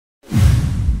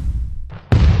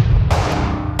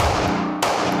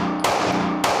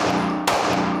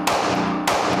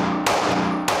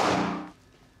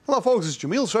Hello folks, it's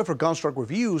Jamil Soy for Gunstock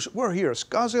Reviews. We're here at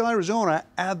Scottsdale, Arizona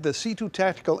at the C2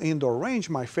 Tactical Indoor Range,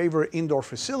 my favorite indoor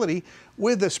facility,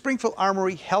 with the Springfield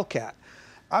Armory Hellcat.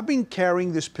 I've been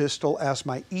carrying this pistol as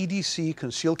my EDC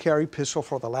concealed carry pistol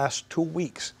for the last 2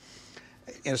 weeks.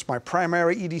 It's my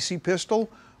primary EDC pistol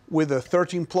with the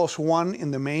 13+1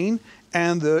 in the main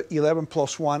and the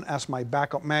 11+1 as my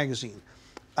backup magazine.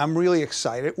 I'm really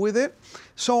excited with it.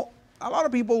 So a lot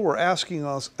of people were asking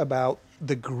us about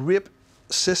the grip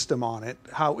system on it,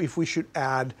 how if we should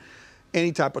add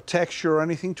any type of texture or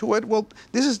anything to it. Well,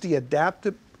 this is the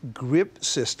adaptive grip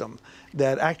system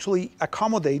that actually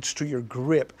accommodates to your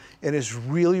grip. It is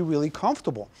really, really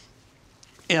comfortable.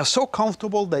 And it's so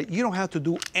comfortable that you don't have to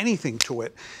do anything to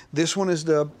it. This one is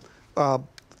the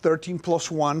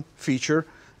 13+1 feature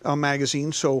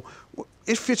magazine, so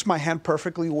it fits my hand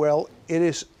perfectly well. It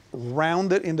is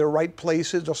rounded in the right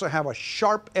places. It doesn't have a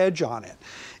sharp edge on it.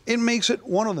 It makes it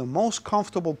one of the most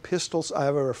comfortable pistols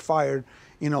I've ever fired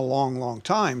in a long, long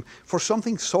time. For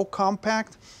something so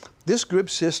compact, this grip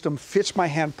system fits my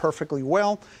hand perfectly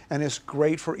well and is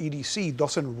great for EDC.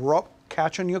 Doesn't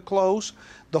catch on your clothes,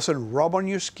 doesn't rub on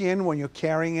your skin when you're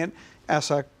carrying it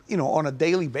as a, on a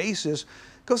daily basis.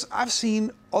 Because I've seen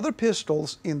other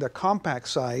pistols in the compact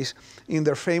size, in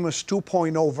their famous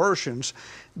 2.0 versions,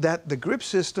 that the grip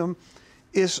system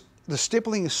is, the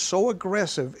stippling is so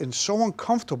aggressive and so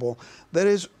uncomfortable that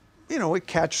is, it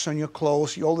catches on your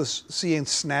clothes. You always see it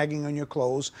snagging on your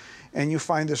clothes, and you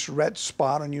find this red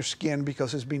spot on your skin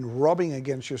because it's been rubbing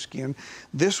against your skin.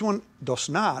 This one does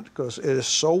not, because it is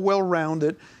so well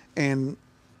rounded and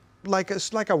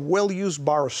it's like a well-used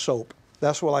bar of soap.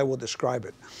 That's what I would describe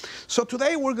it. So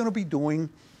today we're going to be doing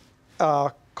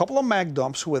a couple of mag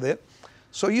dumps with it,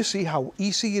 so you see how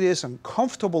easy it is and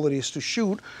comfortable it is to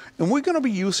shoot. And we're going to be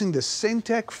using the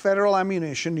Syntech Federal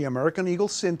ammunition, the American Eagle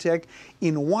Syntech,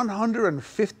 in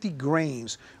 150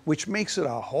 grains, which makes it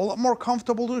a whole lot more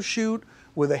comfortable to shoot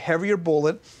with a heavier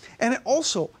bullet. And it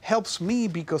also helps me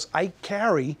because I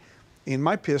carry in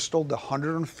my pistol the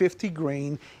 150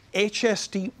 grain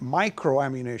HST micro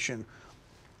ammunition.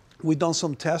 We've done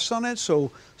some tests on it,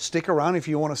 so stick around if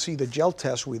you want to see the gel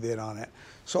test we did on it.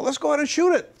 So let's go ahead and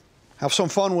shoot it. Have some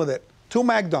fun with it. 2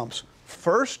 mag dumps.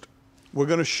 First, we're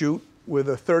going to shoot with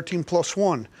a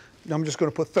 13+1. I'm just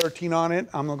going to put 13 on it.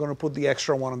 I'm not going to put the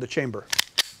extra one on the chamber.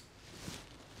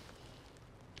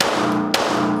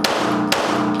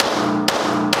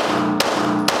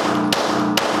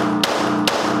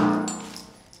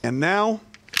 And now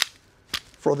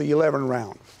for the 11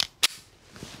 round.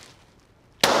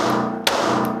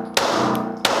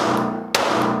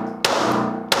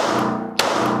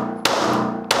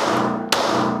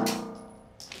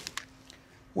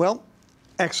 Well,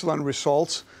 excellent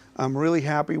results. I'm really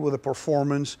happy with the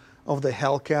performance of the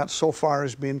Hellcat. So far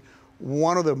has been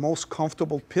one of the most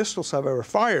comfortable pistols I've ever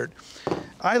fired.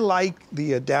 I like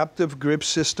the adaptive grip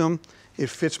system.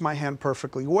 It fits my hand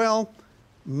perfectly well,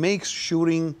 makes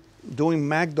shooting, doing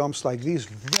mag dumps like these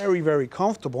very, very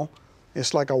comfortable.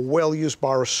 It's like a well-used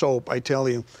bar of soap, I tell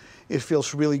you. It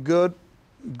feels really good,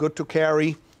 good to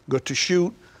carry, good to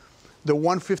shoot. The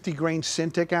 150 grain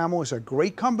Syntech ammo is a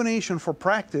great combination for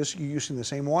practice. You're using the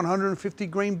same 150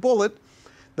 grain bullet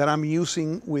that I'm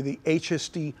using with the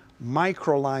HST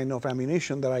micro line of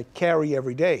ammunition that I carry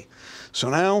every day.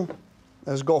 So now,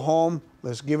 let's go home,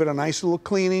 let's give it a nice little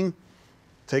cleaning,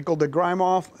 take all the grime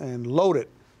off, and load it.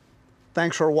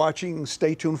 Thanks for watching, and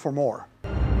stay tuned for more.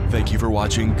 Thank you for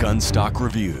watching Gunstock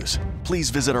Reviews.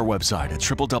 Please visit our website at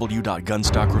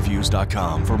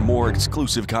www.gunstockreviews.com for more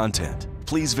exclusive content.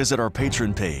 Please visit our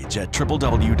Patreon page at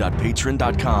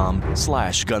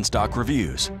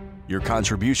www.patreon.com/gunstockreviews. Your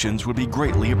contributions would be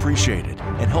greatly appreciated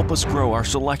and help us grow our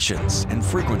selections and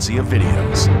frequency of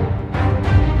videos.